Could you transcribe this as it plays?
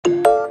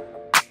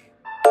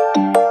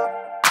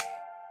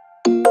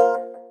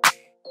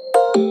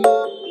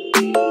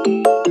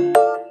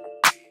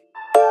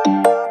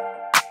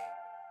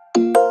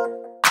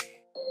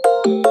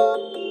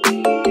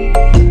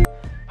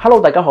Hello，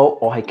 大家好，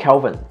我係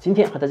Kelvin， 今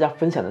天和大家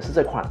分享的是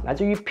这款来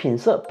自于品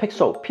色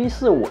Pixel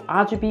P45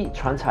 RGB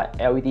全彩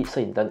LED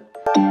摄影灯。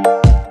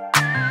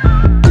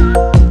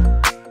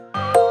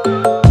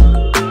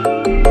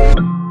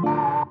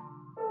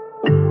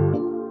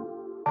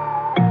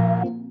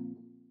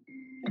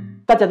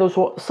大家都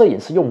说摄影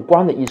是用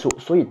光的艺术，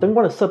所以灯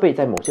光的设备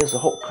在某些时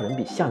候可能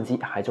比相机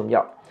还重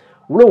要。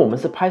无论我们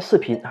是拍视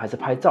频还是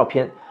拍照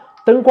片，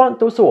灯光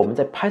都是我们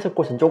在拍摄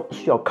过程中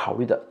需要考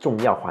虑的重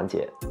要环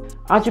节。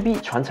RGB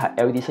全彩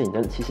LED 摄影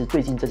灯其实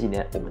最近这几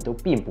年我们都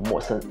并不陌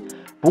生，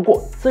不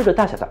过这个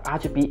大小的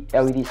RGB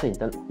LED 摄影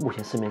灯目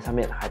前市面上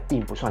面还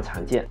并不算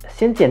常见。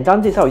先简单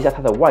介绍一下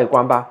它的外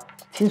观吧。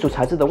金属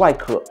材质的外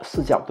壳、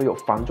视角都有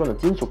防撞的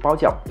金属包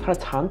角，它的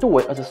长度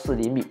为24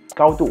厘米，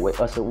高度为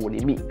25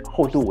厘米，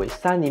厚度为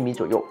3厘米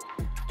左右，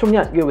重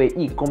量约为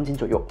1公斤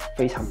左右，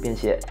非常便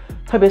携，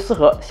特别适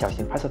合小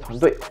型拍摄团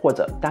队或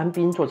者单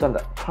兵作战的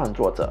创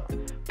作者。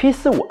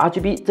P45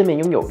 RGB 正面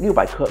拥有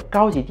600颗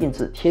高级定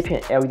制贴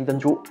片 LED 灯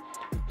珠，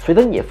水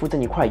灯也附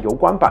赠一块油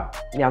光板，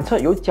两侧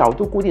有角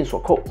度固定锁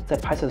扣，在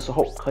拍摄的时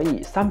候可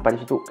以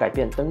360度改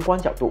变灯光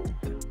角度。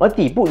而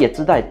底部也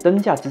自带灯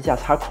架支架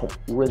插孔，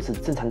无论是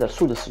正常的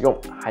竖着使用，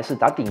还是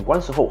打顶光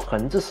时候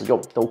横置使用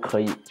都可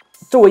以。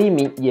作为一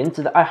名颜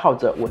值的爱好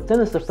者，我真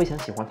的是非常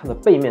喜欢它的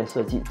背面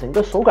设计，整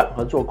个手感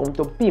和做工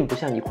都并不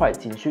像一块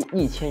仅需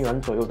1000元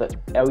左右的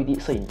LED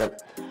摄影灯。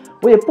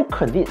我也不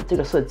肯定这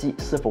个设计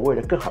是否为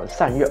了更好的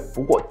散热，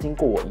不过经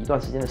过我一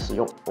段时间的使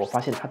用，我发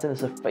现它真的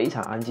是非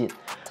常安静，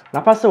哪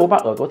怕是我把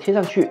耳朵贴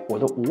上去，我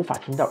都无法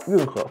听到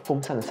任何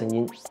风扇的声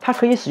音。它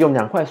可以使用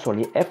2块索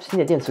尼 F 系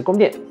列电池供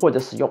电，或者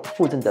使用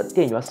附赠的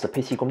电源适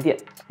配器供电，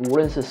无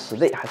论是室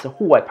内还是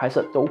户外拍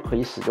摄都可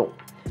以使用。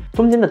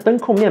中间的灯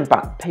控面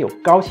板配有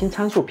高清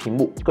参数屏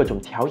幕、各种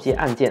调节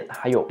按键，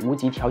还有无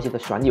极调节的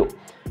旋钮，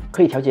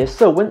可以调节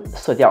色温、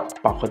色调、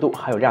饱和度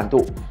还有亮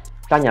度。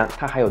当然，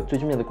它还有最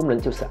重要的功能，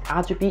就是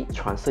RGB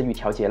全色域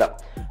调节了，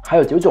还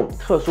有9种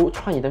特殊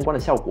创意灯光的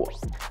效果。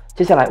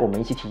接下来，我们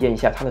一起体验一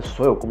下它的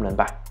所有功能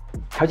吧。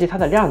调节它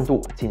的亮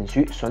度，仅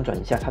需旋转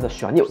一下它的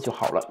旋钮就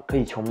好了，可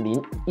以从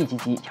0一级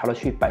级调了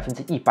去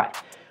100%。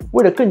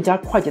为了更加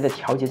快捷的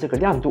调节这个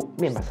亮度，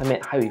面板上面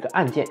还有一个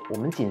按键，我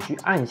们仅需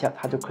按一下，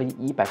它就可以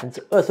以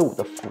25%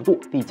的幅度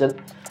递增。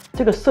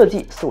这个设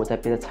计是我在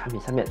别的产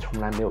品上面从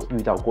来没有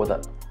遇到过的。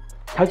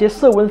调节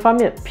色温方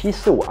面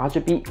 ，P45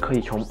 RGB 可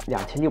以从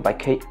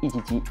2600K 一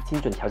级级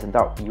精准调整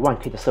到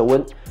10000K 的色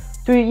温。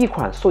对于一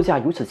款售价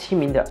如此亲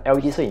民的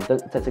LED 摄影灯，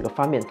在这个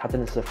方面它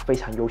真的是非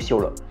常优秀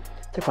了。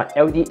这款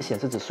LED 显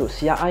示指数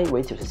CRI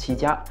为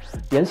97+，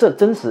颜色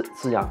真实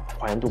自然，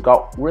还原度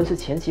高，无论是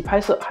前期拍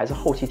摄还是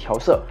后期调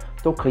色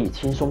都可以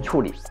轻松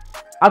处理。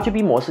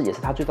RGB 模式也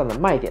是它最大的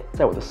卖点，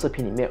在我的视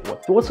频里面，我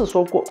多次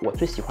说过，我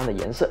最喜欢的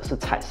颜色是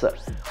彩色，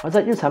而在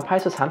日常拍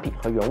摄产品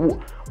和原物，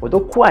我都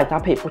酷爱搭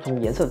配不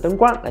同颜色的灯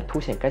光来凸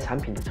显该产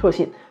品的特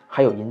性，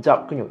还有营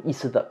造更有意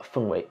思的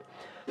氛围。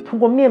通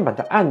过面板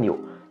的按钮，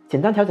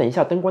简单调整一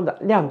下灯光的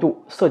亮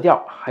度、色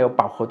调还有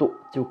饱和度，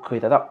就可以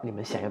得到你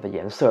们想要的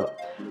颜色了。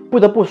不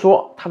得不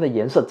说，它的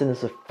颜色真的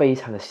是非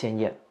常的鲜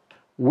艳。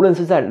无论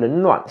是在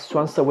冷暖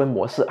双色温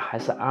模式，还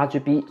是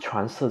RGB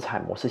全色彩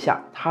模式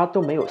下，它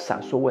都没有闪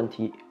烁问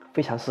题，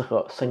非常适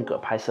合升格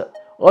拍摄。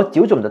而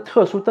9种的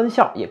特殊灯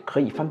效也可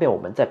以方便我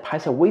们在拍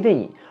摄微电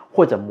影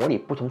或者模拟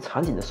不同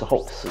场景的时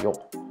候使用。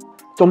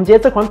总结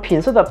这款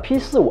品色的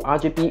P45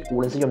 RGB， 无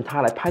论是用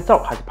它来拍照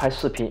还是拍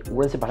视频，无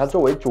论是把它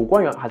作为主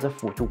光源还是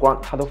辅助光，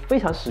它都非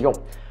常实用。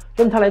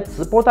用它来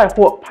直播带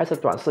货、拍摄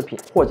短视频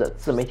或者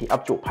自媒体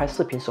UP 主拍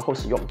视频时候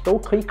使用，都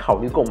可以考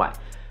虑购买。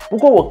不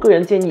过我个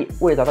人建议，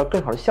为了达到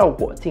更好的效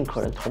果，尽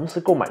可能同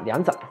时购买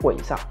2盏或以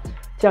上，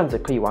这样子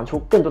可以玩出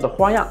更多的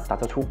花样，打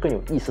造出更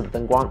有意思的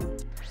灯光。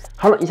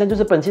好了，以上就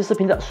是本期视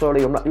频的所有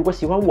内容了。如果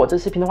喜欢我这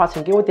视频的话，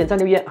请给我点赞、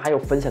留言，还有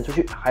分享出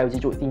去，还有记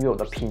住订阅我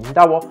的频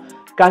道哦。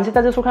感谢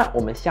大家收看，我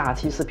们下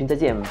期视频再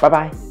见，拜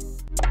拜。